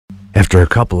After a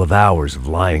couple of hours of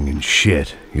lying and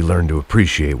shit, you learn to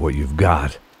appreciate what you've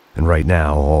got. And right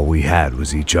now, all we had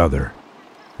was each other.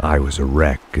 I was a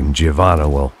wreck, and Giovanna,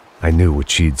 well, I knew what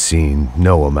she'd seen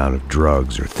no amount of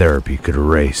drugs or therapy could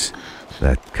erase.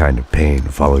 That kind of pain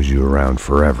follows you around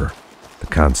forever. The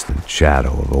constant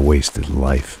shadow of a wasted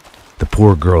life. The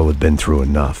poor girl had been through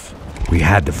enough. We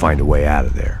had to find a way out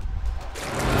of there.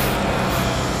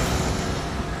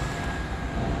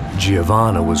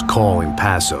 Giovanna was calling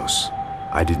Passos.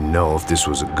 I didn't know if this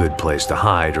was a good place to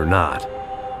hide or not.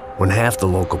 When half the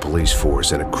local police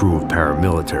force and a crew of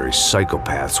paramilitary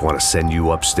psychopaths want to send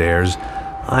you upstairs,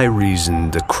 I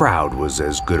reasoned the crowd was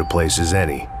as good a place as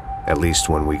any. At least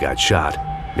when we got shot,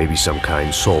 maybe some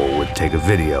kind soul would take a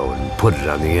video and put it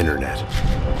on the internet.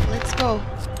 Let's go.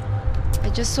 I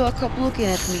just saw a cop looking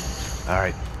at me. All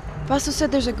right. Passos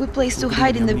said there's a good place to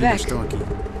hide in the back.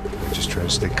 Just try to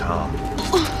stay calm.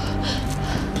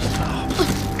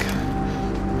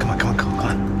 Come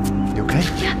on. You okay?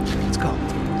 Yeah. Let's go.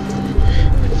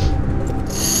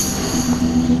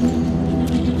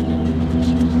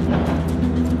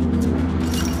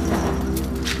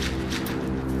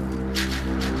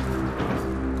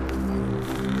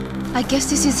 I guess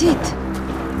this is it.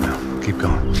 No, keep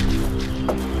going.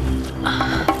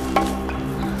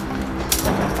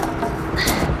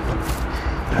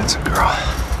 That's a girl.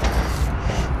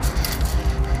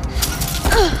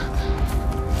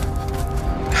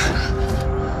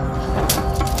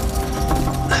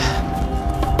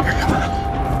 Here, come on.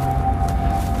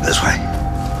 This way.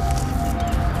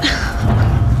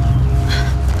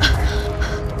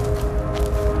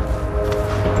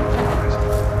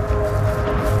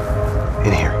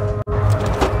 In here.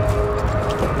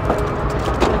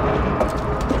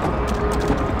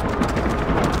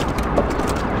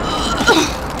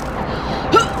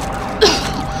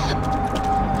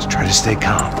 Just try to stay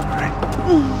calm, all right?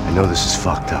 I know this is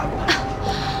fucked up.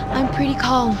 I'm pretty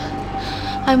calm.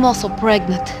 I'm also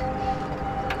pregnant.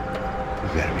 You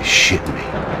gotta be shitting me.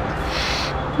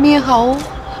 Me and Raul,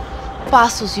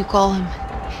 Passos you call him.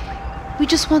 We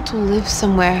just want to live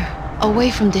somewhere, away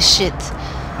from this shit.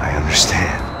 I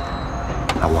understand.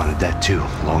 I wanted that too,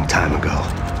 a long time ago.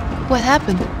 What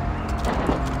happened?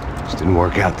 Just didn't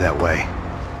work out that way.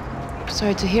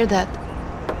 Sorry to hear that.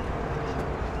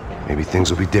 Maybe things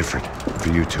will be different. For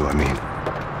you two, I mean.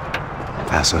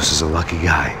 Passos is a lucky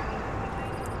guy.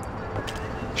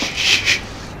 Shh.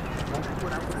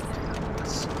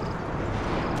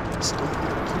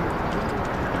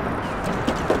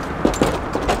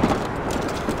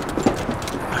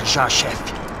 Já,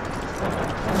 chefe.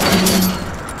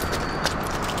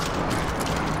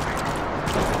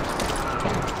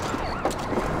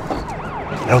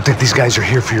 I don't think these guys are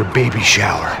here for your baby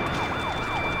shower.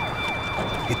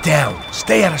 Get down.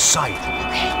 Stay out of sight.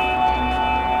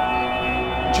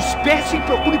 Disperse e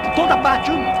procure por toda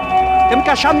parte. Temos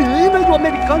que achar a menina e o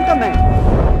americano também.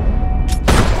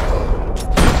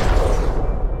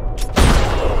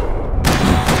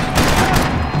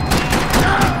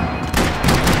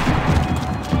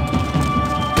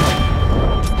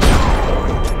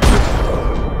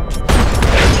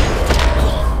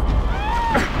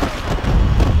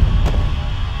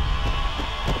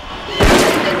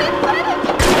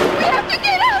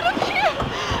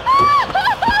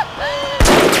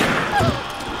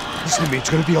 Listen to me, it's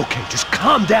gonna be okay. Just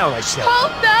calm down, I said.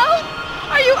 Calm down?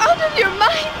 Are you out of your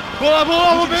mind?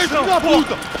 Vamos, filho da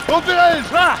puta! Vamos pegar eles,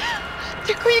 vá!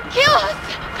 They're going to kill us!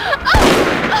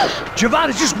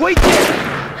 Giovanna, just wait there!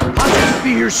 Passos will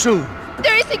be here soon.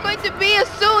 There isn't going to be a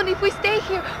soon if we stay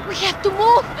here. We have to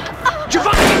move.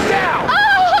 Giovanna, get down!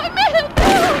 I made it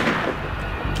down!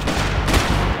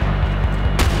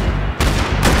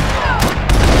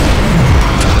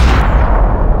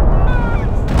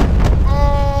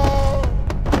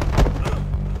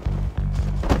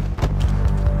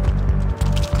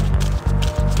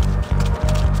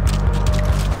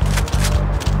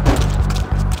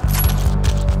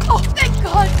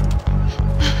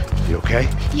 Okay?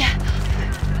 Yeah.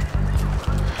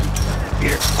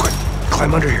 Here, quick.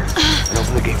 Climb under here. And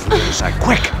open the gate from the other side.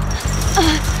 Quick!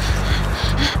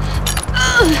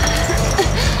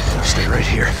 Stay right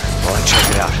here while I check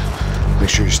it out. Make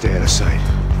sure you stay out of sight.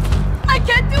 I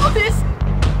can't do this!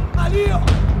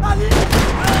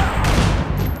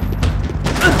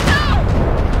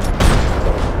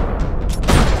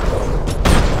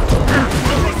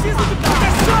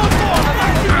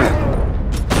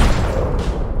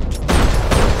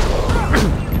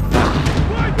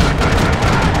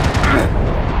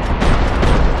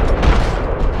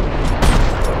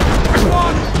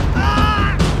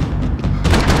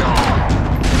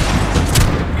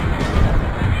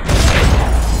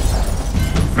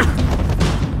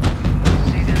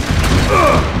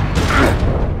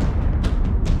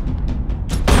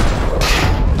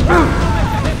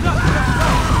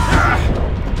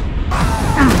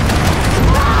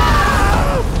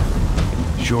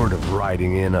 Short of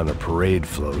riding in on a parade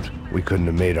float, we couldn't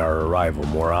have made our arrival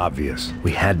more obvious.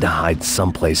 We had to hide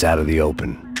someplace out of the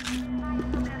open.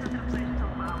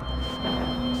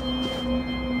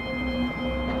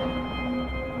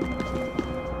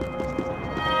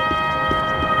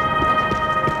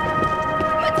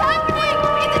 What's happening?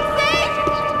 Is it safe?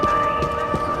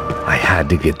 I had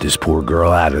to get this poor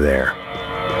girl out of there.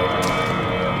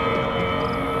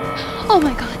 Oh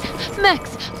my god.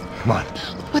 Max, Come on.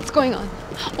 what's going on?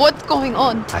 What's going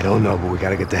on? I don't know, but we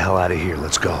gotta get the hell out of here.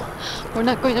 Let's go. We're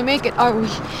not going to make it, are we?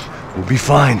 We'll be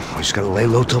fine. We just gotta lay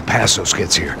low till Passos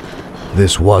gets here.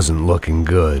 This wasn't looking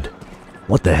good.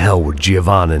 What the hell were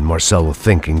Giovanna and Marcello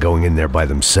thinking going in there by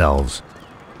themselves?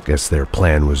 Guess their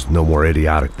plan was no more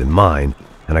idiotic than mine,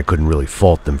 and I couldn't really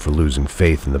fault them for losing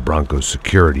faith in the Broncos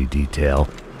security detail.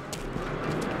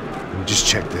 Let me just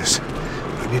check this.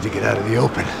 We need to get out of the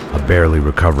open. A barely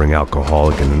recovering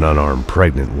alcoholic and an unarmed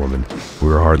pregnant woman. We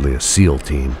were hardly a SEAL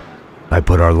team. I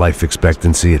put our life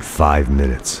expectancy at 5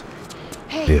 minutes.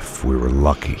 Hey, If we were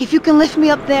lucky. if you can lift me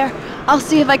up there, I'll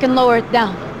see if I can lower it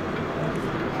down.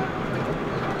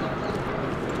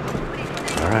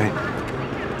 All right.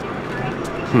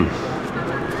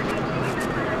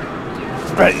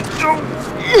 Ready, go!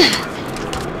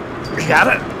 You got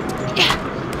it?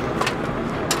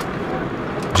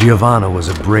 Giovanna was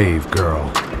a brave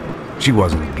girl. She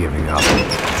wasn't giving up.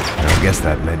 And I guess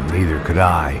that meant neither could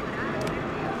I.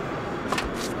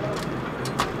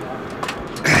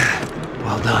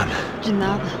 Well done. De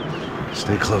nada.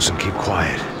 Stay close and keep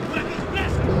quiet.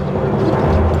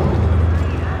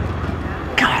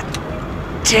 God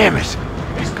damn it!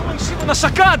 Eles estão em cima na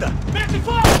sacada! Mete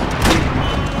fogo!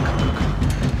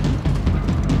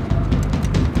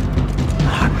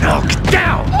 Oh, no, get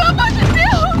down! Pelo amor de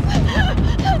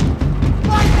Deus!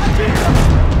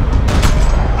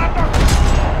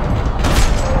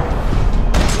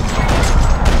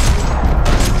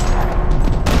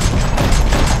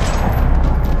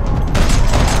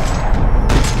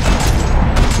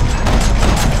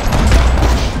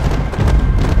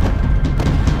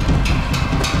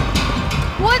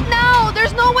 What now?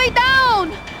 There's no way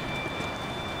down!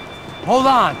 Hold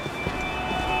on!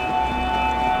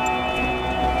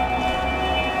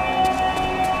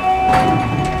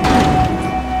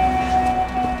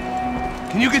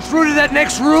 Can you get through to that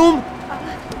next room?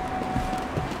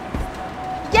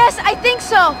 Yes, I think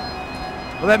so.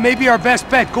 Well, that may be our best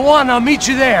bet. Go on, I'll meet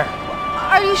you there.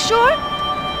 Are you sure?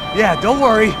 Yeah, don't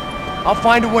worry. I'll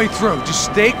find a way through. Just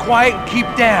stay quiet and keep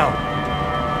down.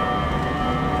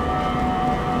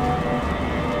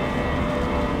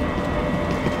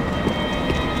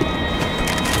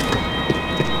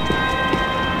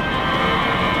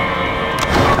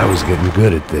 I was getting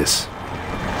good at this.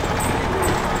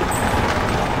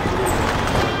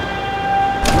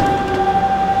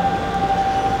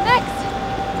 Max!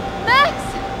 Max!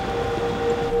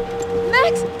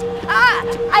 Max!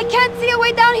 I can't see a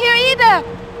way down here either!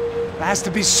 There has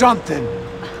to be something.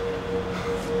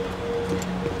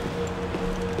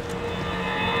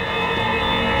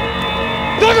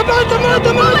 Mata, mata, mata,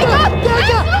 Oh my god!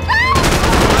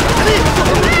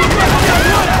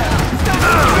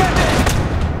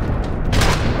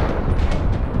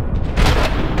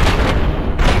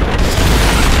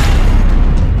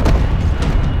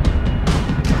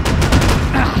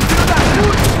 Max,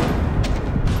 look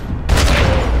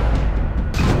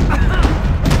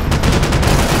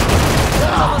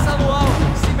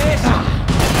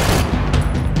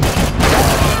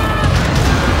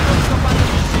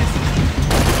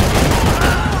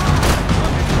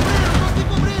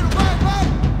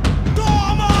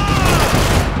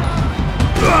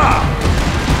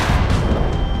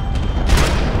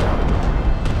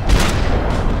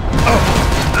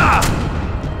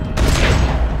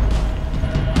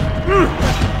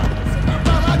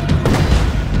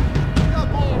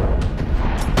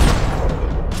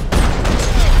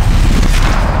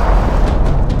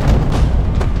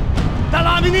Tá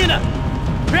lá, menina!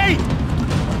 Vem!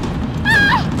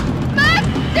 Max!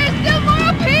 There's still more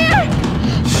up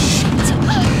here!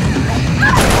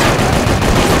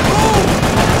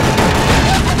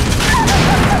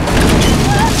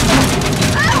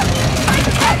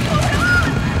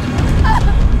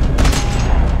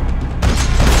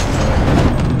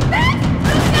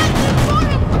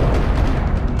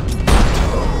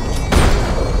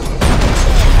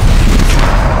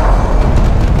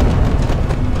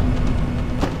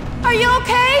 Are you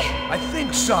okay? I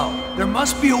think so. There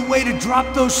must be a way to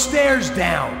drop those stairs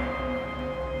down.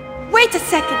 Wait a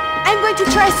second. I'm going to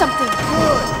try something.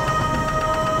 Good.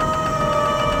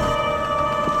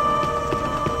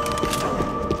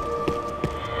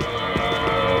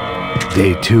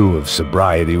 Day 2 of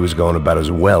sobriety was going about as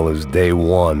well as day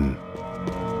 1.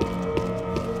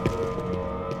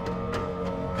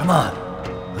 Come on,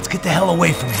 let's get the hell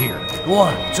away from here. Go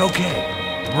on, it's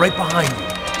okay. I'm right behind you.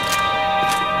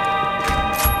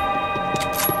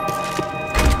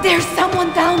 There's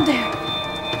someone down there.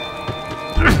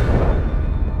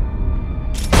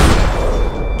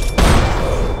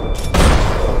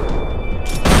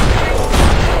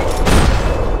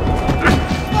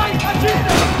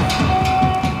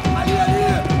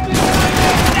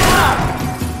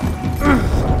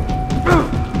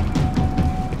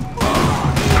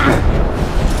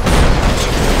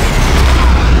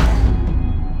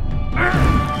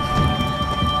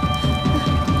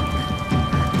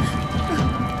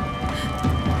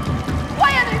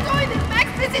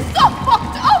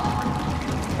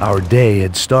 Our day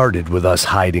had started with us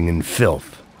hiding in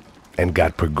filth, and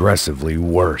got progressively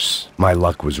worse. My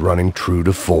luck was running true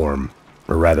to form.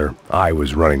 Or rather, I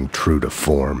was running true to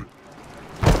form.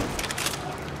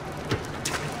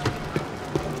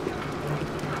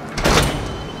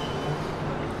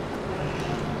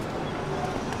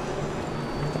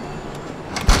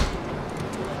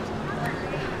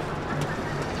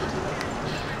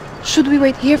 Should we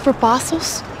wait here for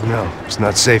Passos? No, it's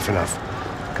not safe enough.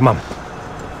 Come on.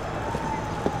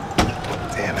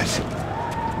 Damn it.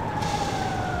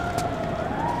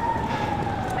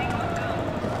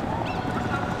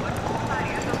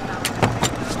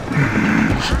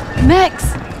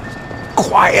 Max!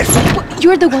 Quiet!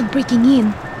 You're the one breaking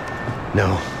in.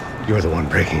 No, you're the one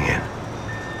breaking in.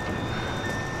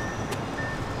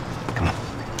 Come on.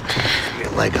 Give me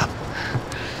a leg up.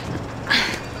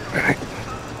 All right.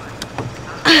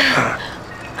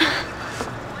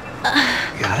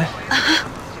 Got it?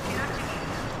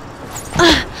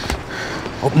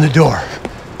 Open the door.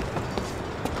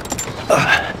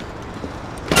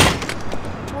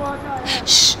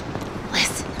 Shh.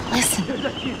 Listen.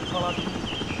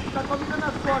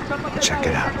 Check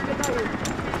it out.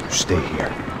 Stay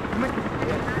here.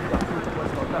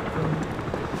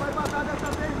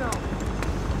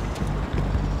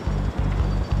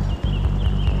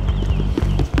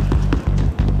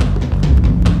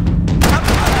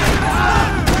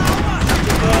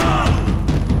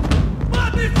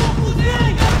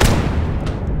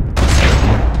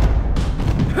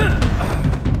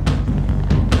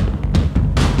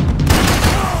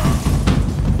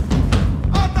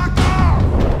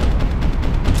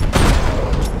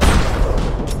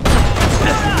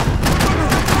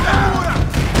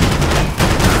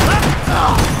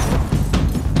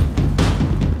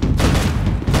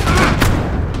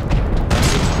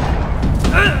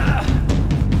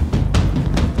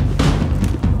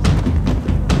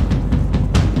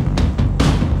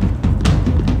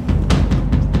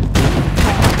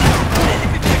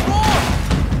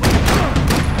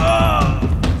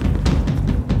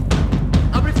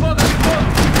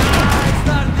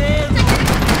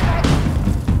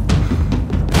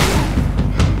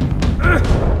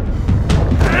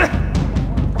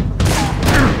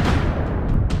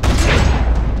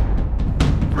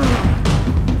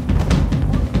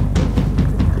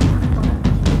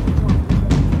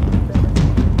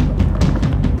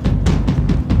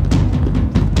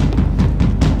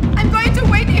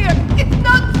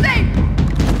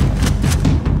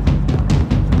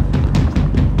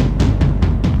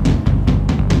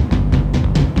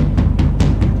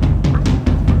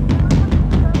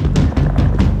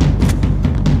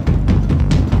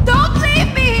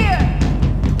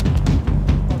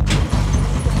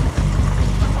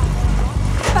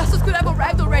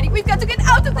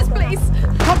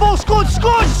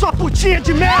 Esconde, sua putinha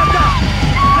de merda!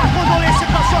 Dá condolência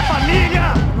pra sua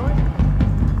família!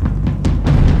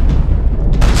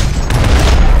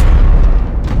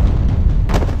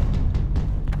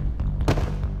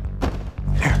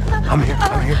 Here, I'm here.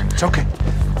 It's okay.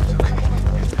 It's okay.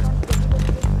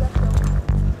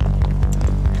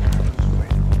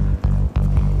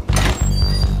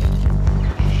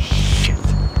 Shit.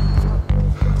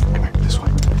 Come here, this way.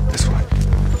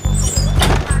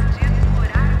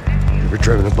 Ever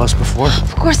driven a bus before?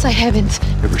 Of course I haven't.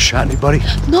 Ever shot anybody?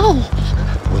 No.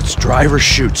 Well, it's drive or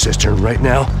shoot, sister. And right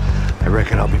now, I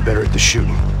reckon I'll be better at the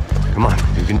shooting. Come on,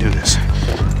 you can do this.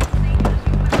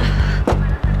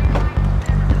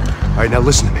 All right, now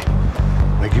listen to me.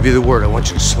 When I give you the word, I want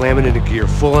you to slam it into gear,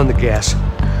 full on the gas,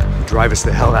 and drive us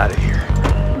the hell out of here.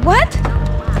 What?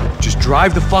 Just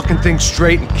drive the fucking thing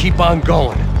straight and keep on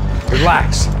going.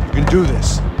 Relax. You can do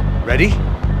this. Ready?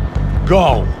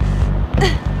 Go.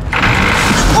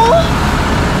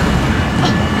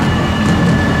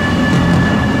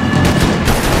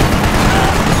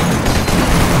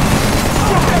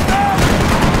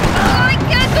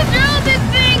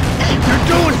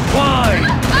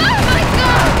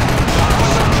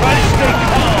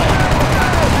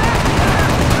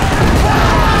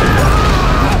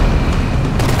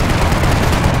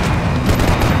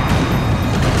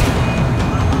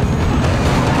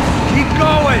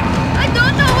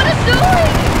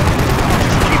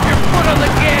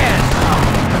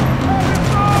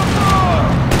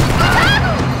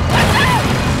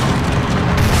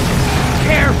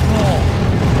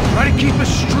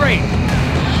 straight.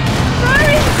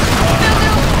 Sorry! No,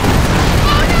 no!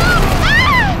 Oh no!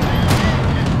 Ah!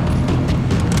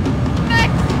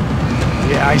 Max!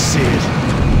 Yeah, I see it.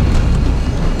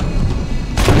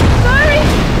 Sorry!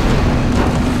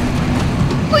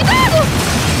 Cuidado!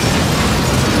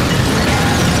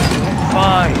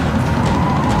 Fine.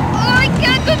 Oh, I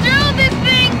can't control this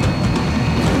thing!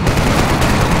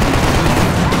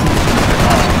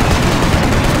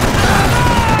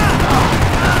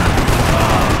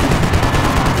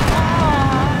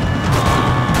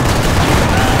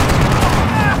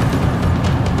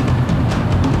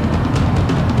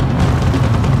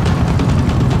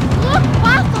 Look,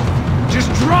 Pasos! Just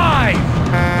drive!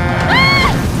 Ah!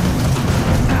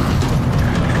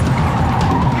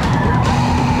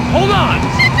 Hold on!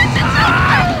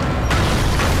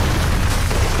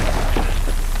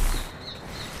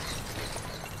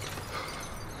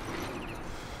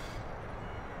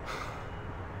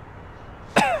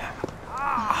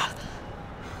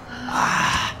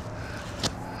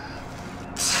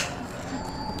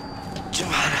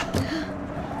 Giovanna.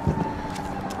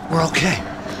 We're okay.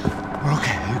 We're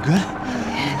okay. You good?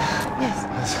 Yes.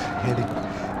 That's a handy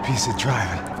piece of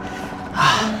driving.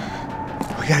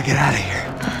 We gotta get out of here.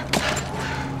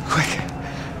 Quick.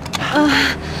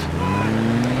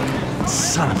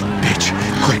 Son of a bitch.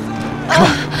 Quick. Come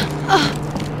on.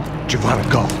 Giovanna,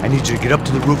 go. I need you to get up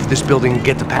to the roof of this building and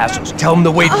get to Passos. Tell them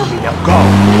to wait for me. Now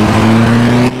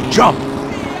go. Jump.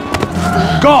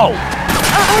 Go!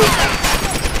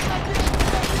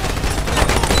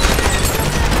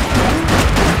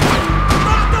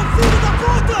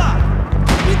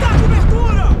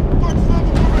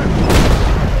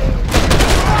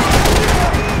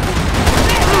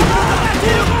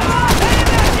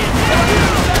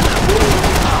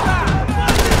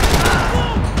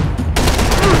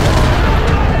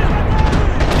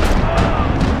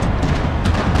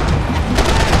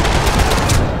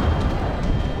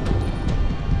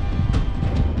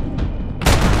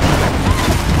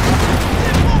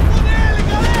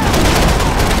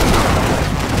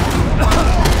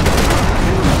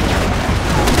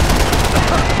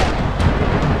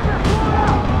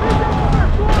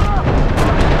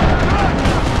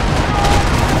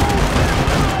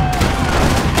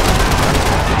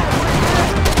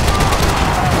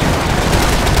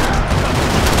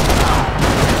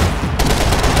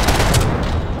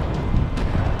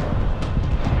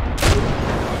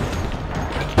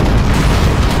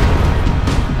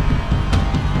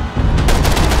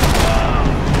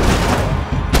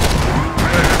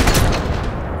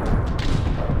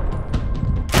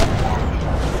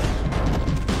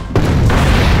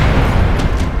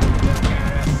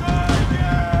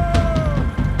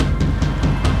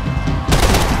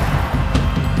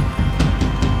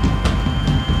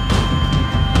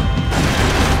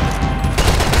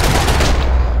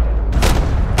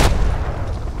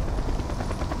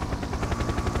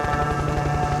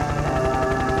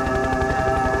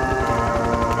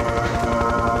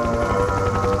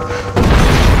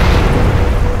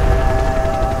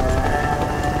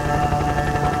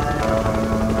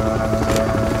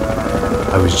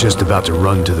 I was just about to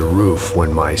run to the roof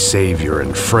when my savior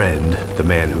and friend, the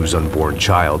man whose unborn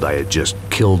child I had just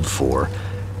killed for,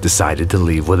 decided to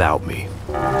leave without me.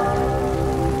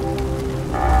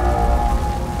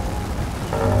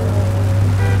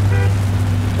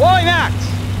 Oi, Max!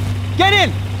 Get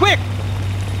in! Quick!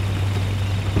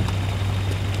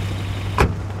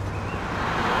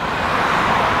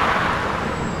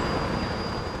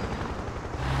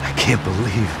 I can't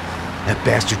believe that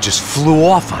bastard just flew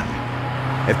off on me.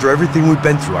 After everything we've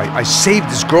been through, I saved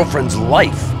his girlfriend's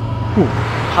life. Who?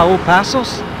 Raul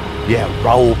Passos? Yeah,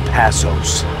 Raul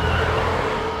Passos.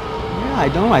 Yeah, I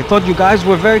know. I thought you guys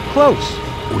were very close.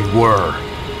 We were.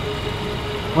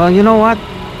 Well, you know what?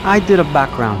 I did a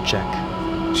background check.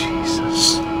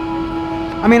 Jesus.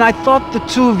 I mean, I thought the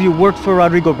two of you worked for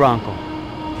Rodrigo Branco.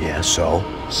 Yeah, so?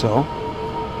 So?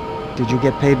 Did you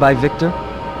get paid by Victor?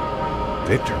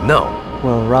 Victor, no.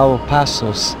 Well, Raul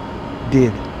Passos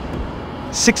did.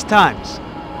 6 times.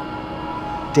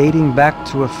 Dating back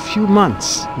to a few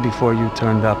months before you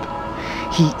turned up.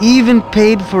 He even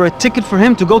paid for a ticket for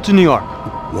him to go to New York.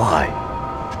 Why?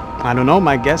 I don't know,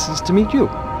 my guess is to meet you.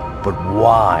 But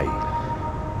why?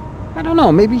 I don't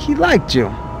know, maybe he liked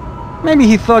you. Maybe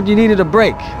he thought you needed a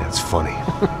break. That's funny.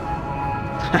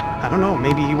 I don't know,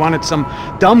 maybe he wanted some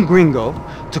dumb gringo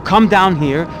to come down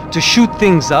here to shoot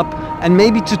things up and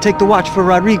maybe to take the watch for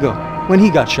Rodrigo when he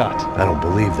got shot. I don't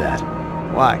believe that.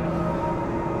 Why?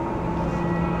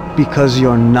 Because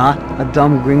you're not a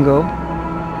dumb gringo?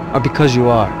 Or because you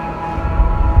are?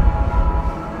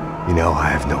 You know, I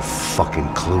have no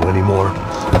fucking clue anymore.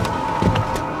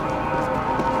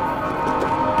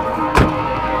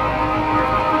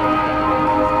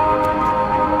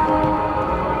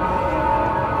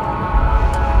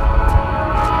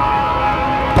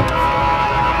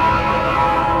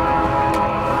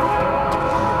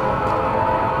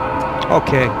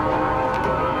 Okay.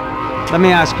 Let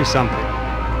me ask you something.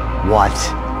 What?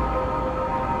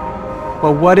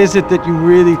 Well, what is it that you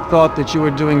really thought that you were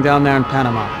doing down there in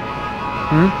Panama?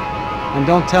 And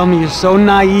don't tell me you're so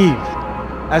naive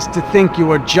as to think you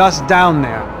were just down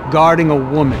there guarding a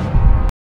woman.